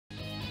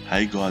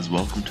Hey guys,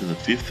 welcome to the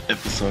 5th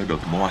episode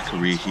of my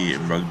career here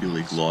in Rugby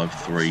League Live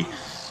 3.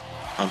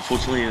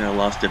 Unfortunately, in our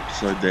last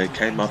episode there,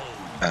 came up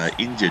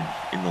injured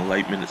in the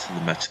late minutes of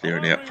the match there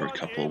and out for a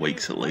couple of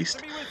weeks at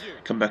least.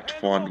 Come back to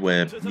find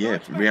we're,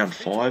 round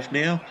 5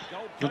 now.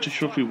 Not too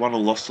sure if we won or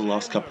lost the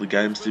last couple of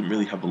games, didn't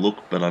really have a look,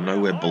 but I know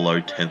we're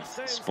below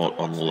 10th spot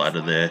on the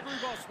ladder there.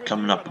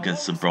 Coming up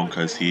against the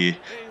Broncos here.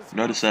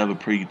 Notice they have a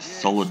pretty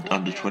solid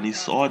under-20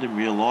 side in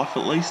real life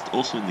at least.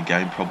 Also in the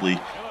game probably.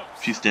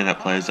 A few standout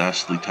players,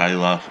 Ashley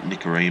Taylor,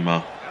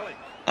 Nicarima,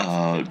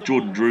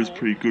 Jordan Drew's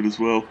pretty good as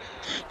well.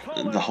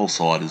 The whole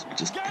side is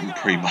just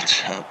pretty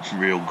much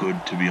real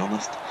good, to be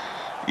honest.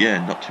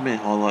 Yeah, not too many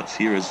highlights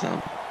here as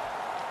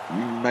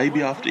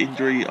maybe after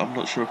injury, I'm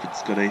not sure if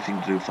it's got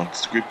anything to do with like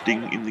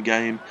scripting in the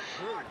game.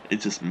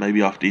 It's just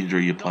maybe after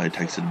injury your player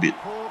takes it a bit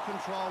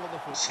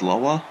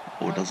slower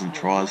or doesn't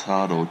try as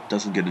hard or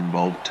doesn't get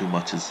involved too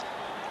much as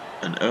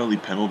an early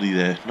penalty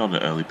there, not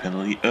an early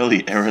penalty,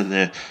 early error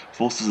there,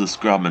 forces a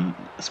scrum, and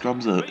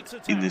scrums are,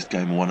 in this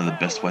game, one of the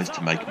best ways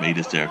to make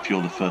meters there. If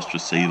you're the first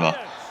receiver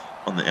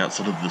on the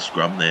outside of the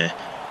scrum there,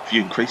 if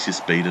you increase your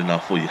speed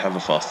enough or you have a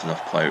fast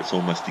enough player, it's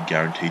almost a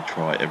guaranteed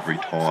try every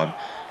time.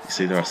 You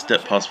see there, I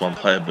stepped past one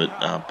player, but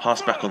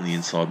passed back on the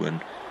inside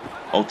when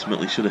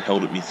ultimately should have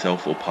held it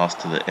myself or passed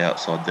to the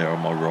outside there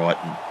on my right,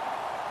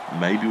 and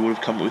maybe would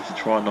have come up with the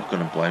try. Not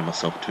going to blame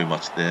myself too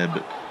much there,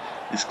 but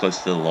this close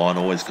to the line,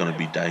 always going to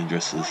be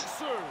dangerous as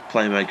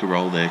playmaker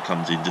role there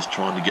comes in, just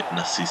trying to get an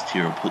assist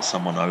here and put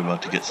someone over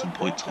to get some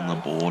points on the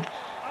board.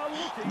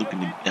 Looking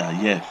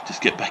to,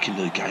 just get back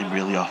into the game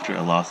really after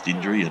our last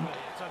injury, and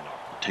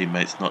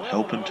teammates not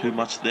helping too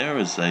much there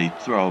as they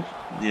throw,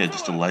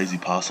 just a lazy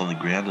pass on the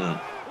ground and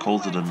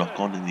calls it a knock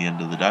on in the end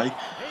of the day.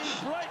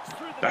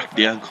 Back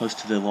down close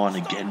to their line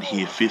again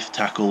here, 5th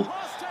tackle.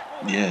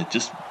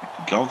 Just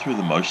going through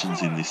the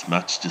motions in this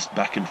match, just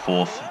back and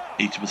forth,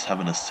 each of us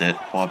having a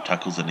set, 5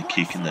 tackles and a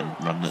kick, and then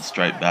running it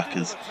straight back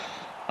as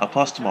I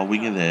passed to my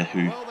winger there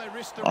who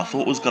I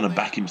thought was going to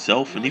back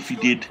himself, and if he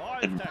did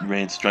and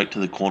ran straight to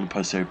the corner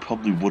post there, he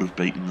probably would have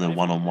beaten the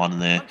one-on-one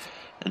there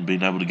and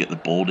been able to get the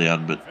ball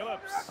down, but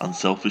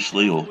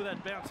unselfishly or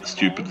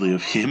stupidly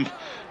of him,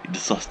 he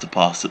decides to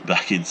pass it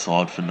back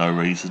inside for no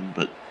reason.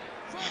 But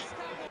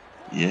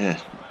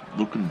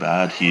looking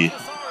bad here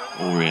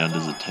all round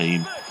as a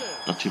team.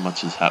 Not too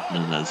much is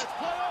happening as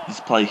this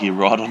play here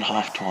right on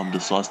half-time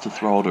decides to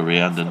throw it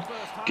around and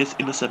gets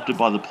intercepted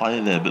by the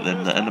player there, but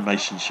then the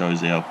animation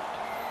shows our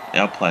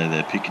player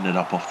there picking it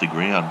up off the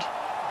ground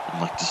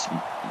and like just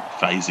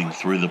phasing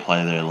through the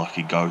player there like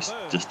a ghost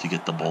just to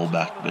get the ball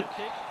back, but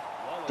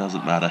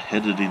doesn't matter.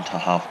 Headed into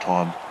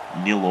half-time,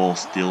 0-0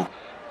 still.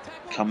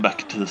 Come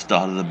back to the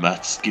start of the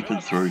match, skipping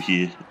through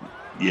here.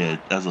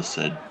 As I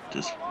said,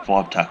 just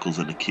 5 tackles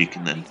and a kick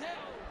and then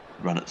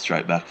run it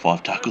straight back,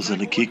 5 tackles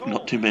and a kick,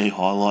 not too many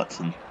highlights,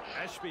 and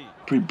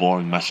pretty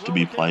boring match to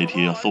be played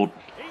here. I thought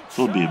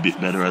it'd be a bit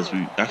better as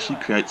we actually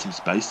create some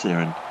space there,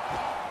 and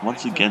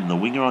once again the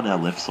winger on our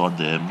left side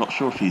there, I'm not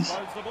sure if he's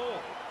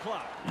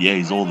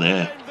all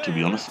there, to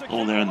be honest,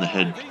 all there in the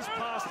head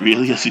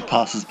really as he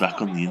passes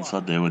back on the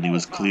inside there when he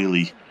was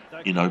clearly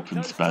in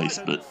open space,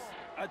 but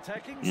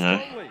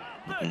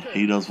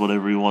he does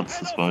whatever he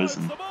wants, I suppose,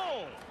 and a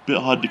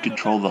bit hard to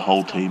control the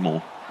whole team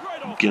or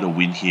get a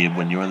win here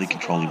when you're only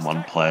controlling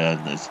one player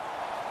and there's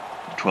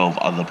 12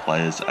 other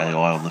players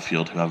AI on the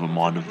field who have a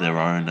mind of their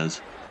own. As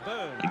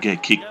I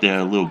get kicked there,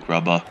 a little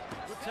grubber.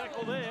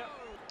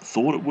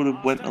 Thought it would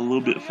have went a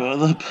little bit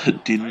further,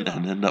 but didn't,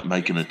 and ended up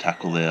making a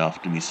tackle there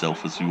after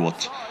myself as we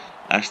watch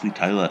Ashley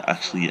Taylor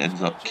actually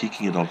ends up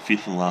kicking it on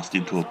 5th and last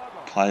into a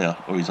player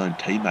or his own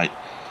teammate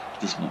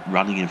just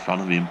running in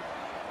front of him.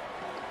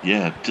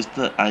 Just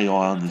the AI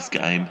on this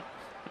game.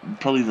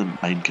 Probably the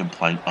main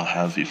complaint I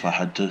have, if I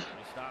had to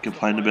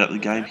complain about the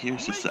game here,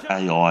 is just the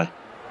AI.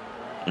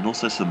 And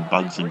also some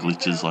bugs and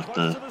glitches like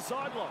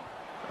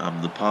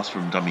the pass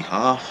from dummy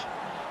half.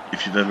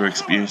 If you've ever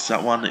experienced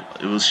that one,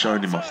 it was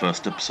shown in my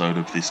first episode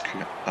of this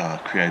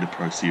Creator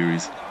Pro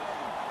series.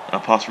 A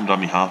pass from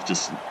dummy half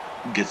just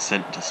gets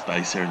sent to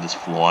space there and just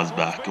flies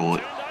back or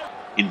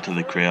into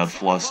the crowd,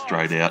 flies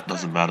straight out,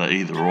 doesn't matter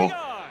either or.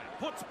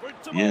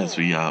 As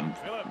we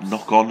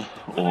knock on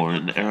or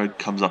an error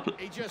comes up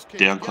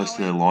down close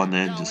to their line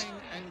there and just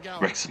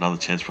wrecks another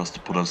chance for us to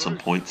put on some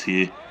points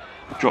here.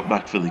 Drop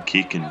back for the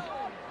kick and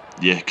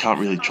can't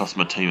really trust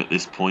my team at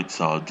this point,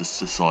 so I just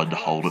decided to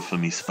hold it for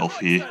myself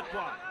here.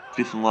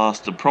 5th and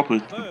last, a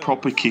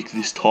proper kick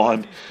this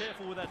time.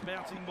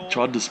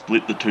 Tried to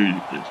split the two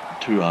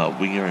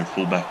winger and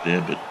fullback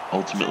there, but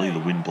ultimately the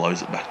wind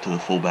blows it back to the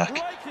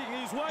fullback.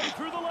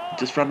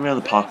 Just run around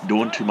the park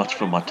doing too much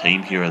for my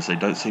team here as they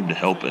don't seem to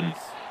help, and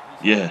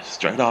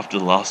straight after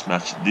the last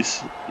match,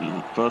 this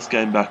first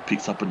game back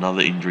picks up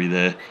another injury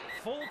there.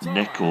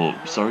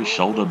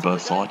 Shoulder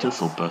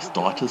bursitis or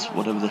burstitis,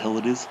 whatever the hell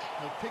it is.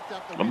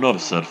 I'm not a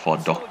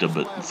certified doctor,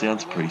 but it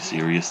sounds pretty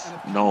serious.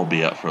 No, I'll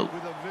be out for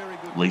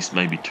at least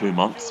maybe 2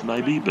 months,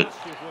 but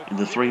in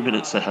the 3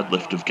 minutes they had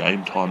left of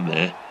game time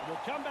there,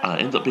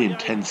 ends up being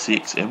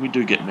 10-6, and we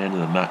do get man of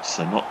the match,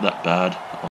 so not that bad.